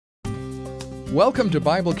Welcome to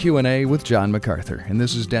Bible Q&A with John MacArthur, and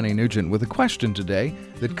this is Denny Nugent with a question today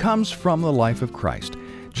that comes from the life of Christ.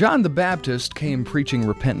 John the Baptist came preaching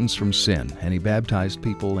repentance from sin, and he baptized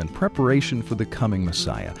people in preparation for the coming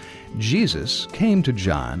Messiah. Jesus came to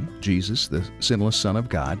John, Jesus, the sinless Son of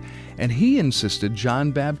God, and he insisted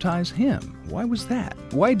John baptize him. Why was that?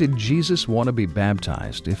 Why did Jesus want to be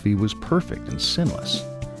baptized if he was perfect and sinless?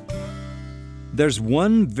 There's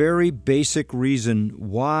one very basic reason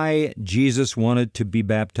why Jesus wanted to be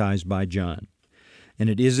baptized by John, and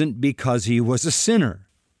it isn't because he was a sinner.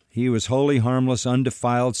 He was holy, harmless,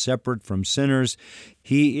 undefiled, separate from sinners.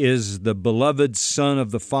 He is the beloved Son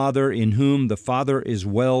of the Father, in whom the Father is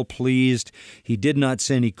well pleased. He did not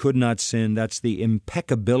sin, he could not sin. That's the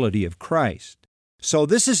impeccability of Christ. So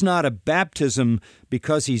this is not a baptism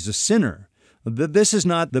because he's a sinner. This is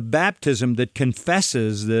not the baptism that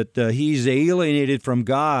confesses that he's alienated from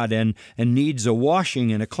God and needs a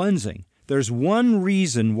washing and a cleansing. There's one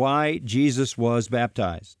reason why Jesus was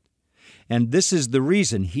baptized, and this is the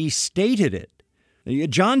reason. He stated it.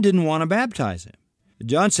 John didn't want to baptize him.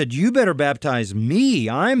 John said, "You better baptize me.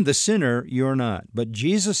 I'm the sinner, you're not." But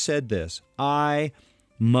Jesus said this, "I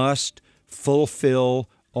must fulfill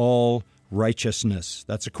all righteousness."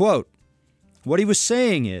 That's a quote. What he was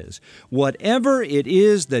saying is, whatever it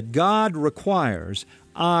is that God requires,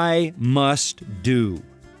 I must do.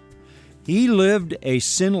 He lived a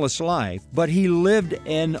sinless life, but he lived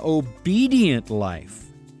an obedient life.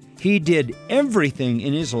 He did everything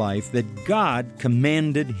in his life that God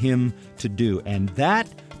commanded him to do, and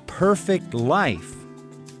that perfect life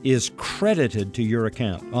is credited to your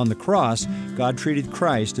account. On the cross, God treated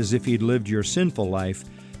Christ as if he'd lived your sinful life,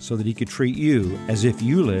 so that he could treat you as if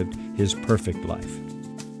you lived his perfect life.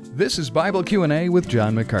 This is Bible Q&A with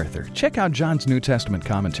John MacArthur. Check out John's New Testament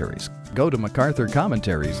commentaries. Go to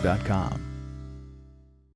MacArthurCommentaries.com.